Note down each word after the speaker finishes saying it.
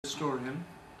prehistorian,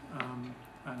 and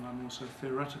I'm also a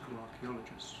theoretical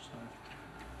archaeologist. So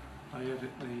I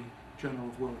edit the Journal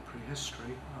of World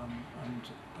Prehistory and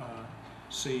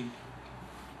see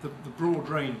the broad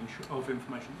range of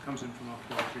information that comes in from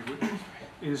archaeology, which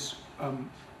is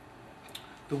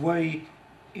the way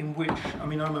in which, I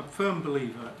mean, I'm a firm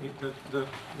believer that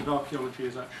archaeology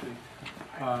is actually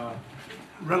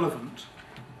relevant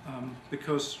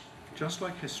because, just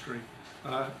like history,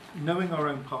 knowing our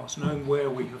own past, knowing where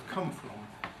we have come from,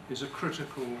 is a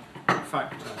critical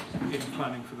factor in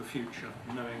planning for the future,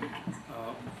 knowing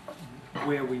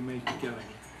where we may be going,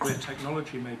 where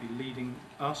technology may be leading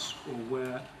us, or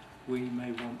where we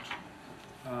may want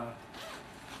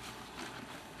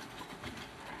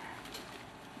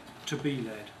to be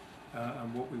led,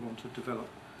 and what we want to develop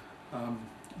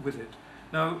with it.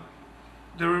 Now,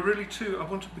 there are really two, I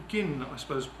want to begin, I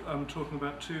suppose, talking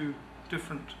about two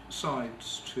different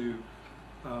sides to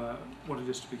what it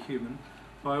is to be human: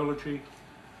 biology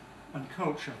and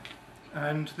culture.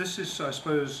 And this is, I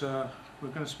suppose, we're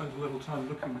going to spend a little time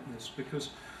looking at this because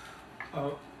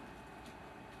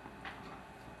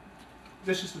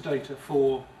this is the data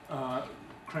for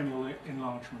cranial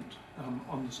enlargement.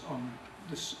 On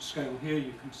this scale here,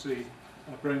 you can see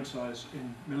brain size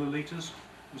in millilitres.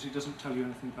 Obviously, it doesn't tell you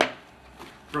anything about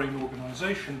brain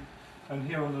organisation. And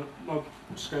here on the log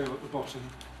scale at the bottom,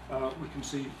 we can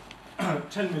see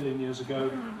 10 million years ago,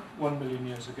 1 million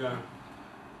years ago,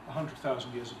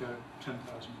 100,000 years ago,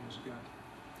 10,000 years ago.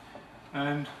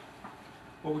 And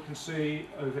what we can see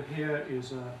over here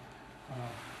is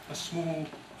a small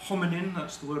hominin.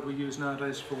 That's the word we use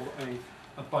nowadays for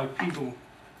a bipedal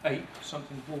ape,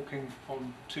 something walking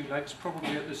on two legs,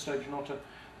 probably at this stage not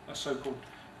a so-called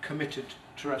committed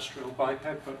terrestrial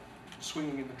biped, but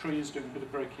swinging in the trees, doing a bit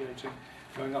of brachiating,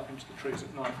 going up into the trees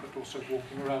at night, but also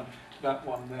walking around. That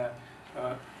one there,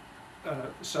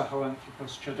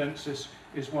 Sahelanthropus chadensis,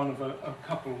 is one of a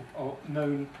couple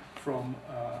known from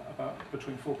about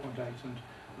between 4.8 and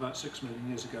about 6 million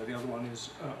years ago. The other one is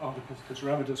Ardipithecus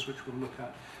ramidus, which we'll look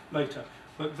at later.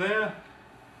 But their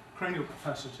cranial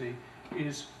capacity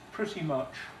is pretty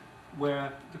much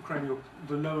where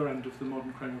the lower end of the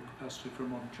modern cranial capacity for a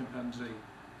modern chimpanzee.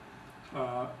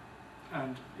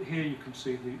 And here you can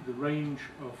see the range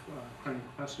of cranial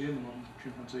capacity in the modern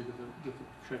chimpanzee with the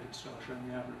shaded star showing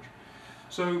the average.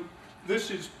 So this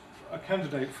is a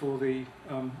candidate for the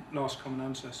last common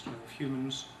ancestor of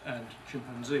humans and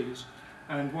chimpanzees.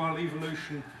 And while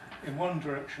evolution in one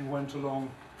direction went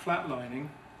along flatlining,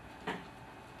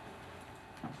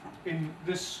 in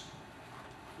this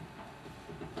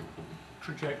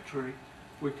trajectory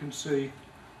we can see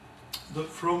that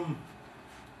from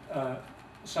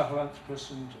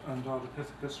Sahelanthropus and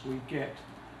Ardipithecus we get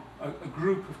a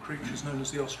group of creatures known as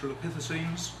the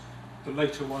Australopithecines, the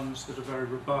later ones that are very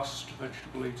robust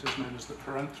vegetable eaters known as the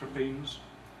Paranthropines.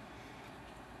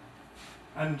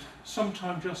 And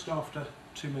sometime just after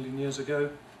 2 million years ago,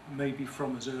 maybe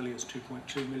from as early as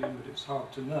 2.2 million, but it's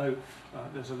hard to know,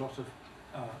 there's a lot of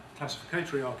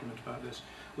classificatory argument about this,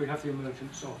 we have the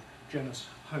emergence of genus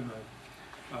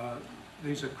Homo.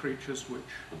 These are creatures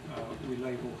which we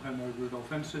label Homo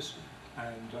rudolfensis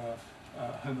and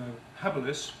Homo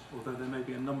habilis, although there may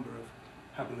be a number of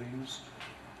habilines,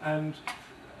 and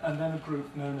then a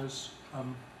group known as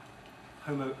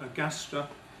Homo ergaster,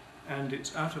 and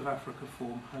its out of Africa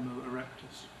form Homo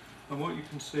erectus. And what you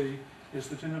can see is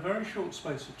that in a very short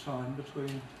space of time,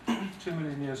 between 2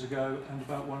 million years ago and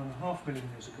about 1.5 million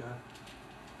years ago,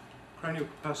 cranial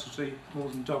capacity more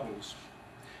than doubles.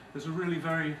 There's a really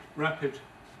very rapid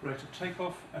rate of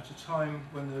takeoff at a time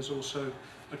when there's also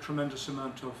a tremendous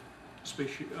amount of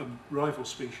species, rival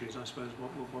species, I suppose,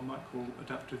 what one might call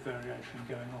adaptive variation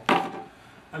going on.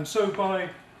 And so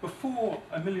before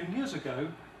 1 million years ago,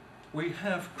 we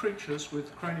have creatures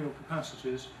with cranial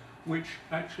capacities which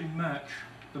actually match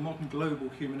the modern global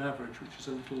human average, which is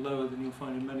a little lower than you'll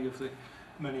find in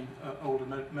many older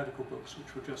medical books,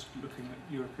 which were just looking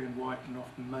at European white and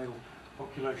often male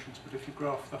populations. But if you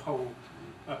graph the whole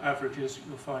averages,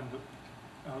 you'll find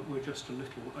that we're just a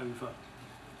little over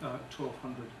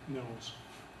 1,200 mils.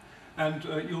 And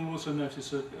you'll also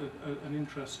notice an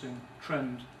interesting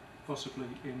trend, possibly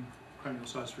in cranial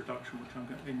size reduction, which I'm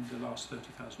going in the last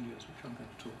 30,000 years, which I'm going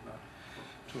to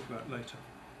talk about later.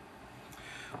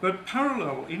 But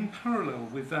in parallel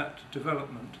with that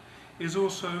development is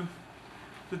also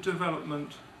the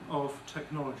development of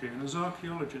technology. And as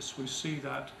archaeologists, we see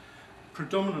that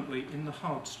predominantly in the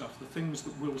hard stuff, the things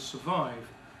that will survive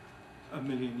 1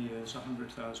 million years,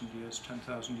 100,000 years,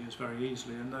 10,000 years very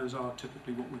easily, and those are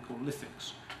typically what we call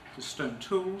lithics, the stone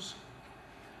tools.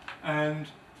 And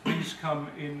these come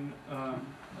in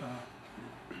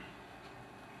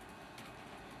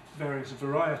various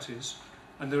varieties,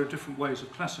 and there are different ways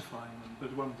of classifying them,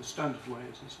 but one of the standard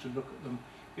ways is to look at them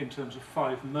in terms of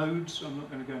 5 modes. I'm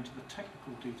not going to go into the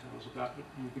technical details of that, but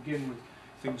you begin with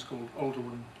things called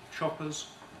Alderman choppers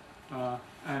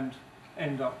and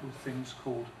end up with things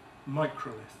called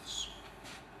microliths.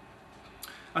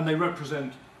 And they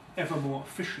represent ever more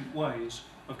efficient ways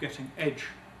of getting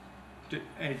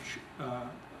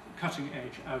cutting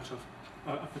edge out of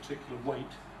a particular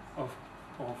weight of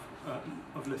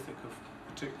lithic, of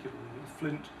particularly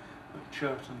flint,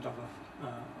 chert and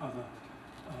other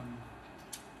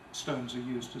stones are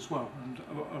used as well, and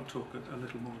I'll talk a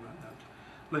little more about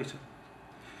that later.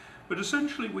 But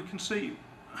essentially we can see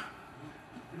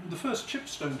the first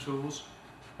chipstone tools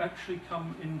actually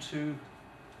come into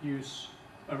use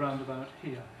around about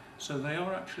here. So they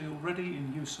are actually already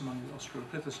in use among the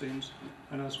Australopithecines,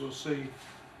 and as we'll see,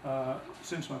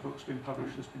 since my book's been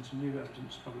published, there's been some new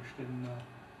evidence published in,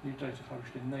 new data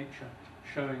published in Nature,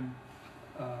 showing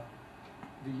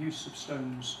the use of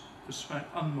stones,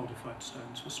 unmodified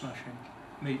stones, for smashing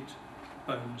meat,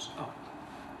 bones up,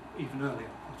 even earlier,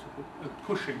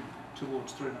 pushing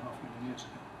towards 3.5 million years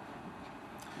ago.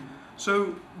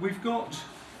 So we've got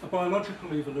a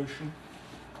biological evolution,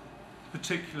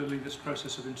 particularly this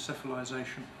process of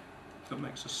encephalization that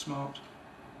makes us smart,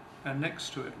 and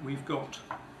next to it we've got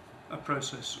a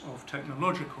process of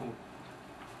technological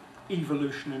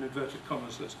evolution, in inverted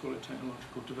commas, let's call it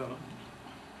technological development.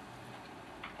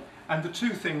 And the two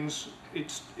things,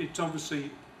 it's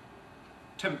obviously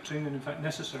tempting and in fact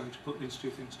necessary to put these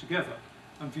two things together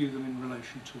and view them in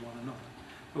relation to one another.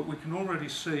 But we can already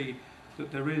see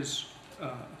that there is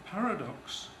a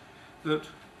paradox, that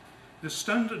the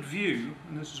standard view,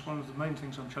 and this is one of the main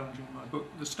things I'm challenging in my book,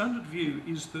 the standard view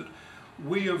is that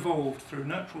we evolved through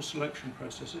natural selection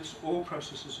processes, or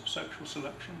processes of sexual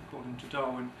selection, according to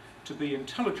Darwin, to be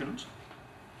intelligent,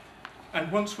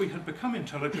 and once we had become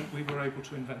intelligent, we were able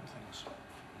to invent things.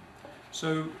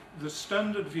 So the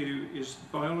standard view is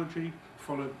biology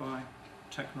followed by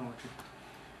technology.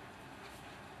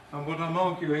 And what I'm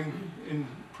arguing in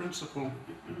principle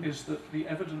is that the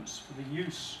evidence for the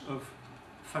use of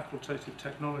facultative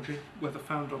technology, whether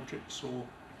found objects or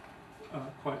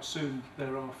quite soon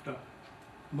thereafter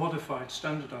modified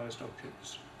standardized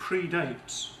objects,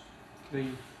 predates the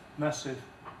massive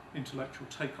intellectual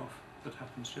takeoff that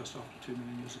happens just after 2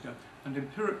 million years ago. And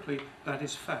empirically, that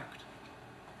is fact.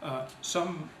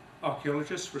 Some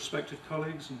archaeologists, respected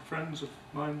colleagues and friends of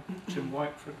mine,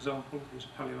 Timewatch, for example, who's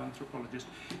a paleoanthropologist,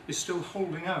 is still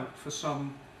holding out for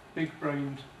some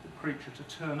big-brained creature to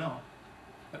turn up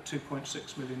at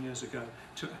 2.6 million years ago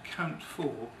to account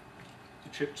for the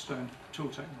chipstone tool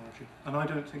technology. And I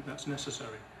don't think that's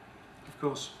necessary. Of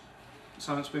course,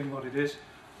 science being what it is,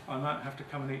 I might have to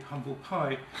come and eat humble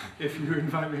pie if you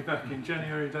invite me back in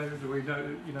January, David. We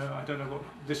know, I don't know what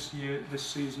this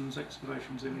season's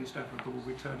excavations in East Africa will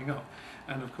be turning up.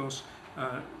 And of course,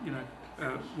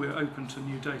 we're open to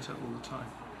new data all the time.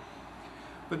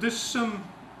 But this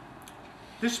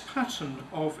pattern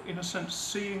of, in a sense,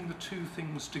 seeing the two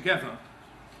things together,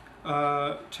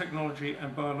 technology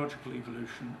and biological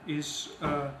evolution, is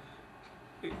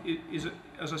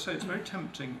as I say, it's very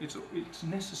tempting. It's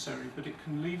necessary, but it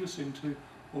can lead us into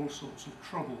all sorts of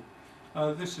trouble.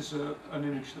 This is an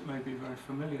image that may be very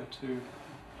familiar to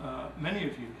many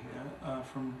of you here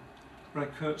from Ray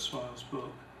Kurzweil's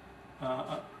book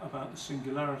about the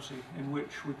singularity, in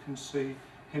which we can see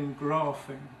him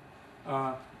graphing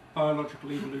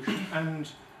biological evolution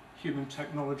and human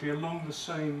technology along the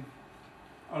same,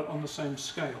 on the same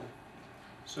scale.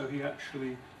 So he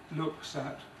actually looks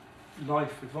at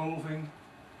life evolving,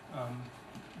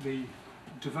 the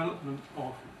development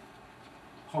of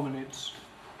hominids,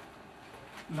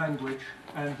 language,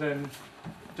 and then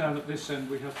down at this end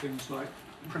we have things like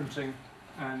printing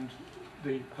and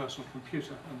the personal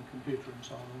computer, and the computer and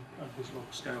so on, and his log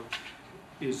scale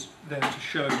is there to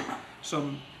show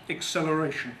some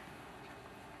acceleration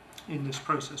in this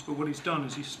process. But what he's done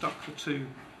is he's stuck the two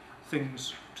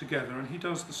things together, and he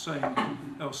does the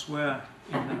same elsewhere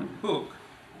in that book,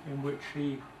 in which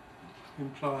he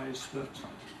implies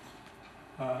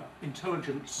that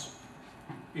intelligence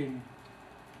in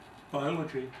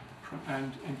biology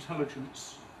and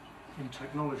intelligence in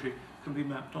technology can be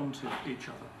mapped onto each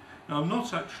other. Now, I'm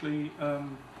not actually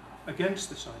against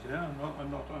this idea.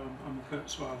 I'm a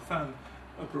Kurzweil fan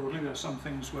broadly. There are some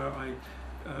things where I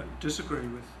disagree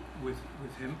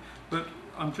with him, but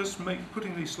I'm just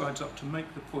putting these slides up to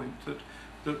make the point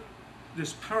that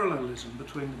this parallelism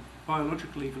between the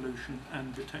biological evolution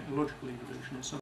and the technological evolution is something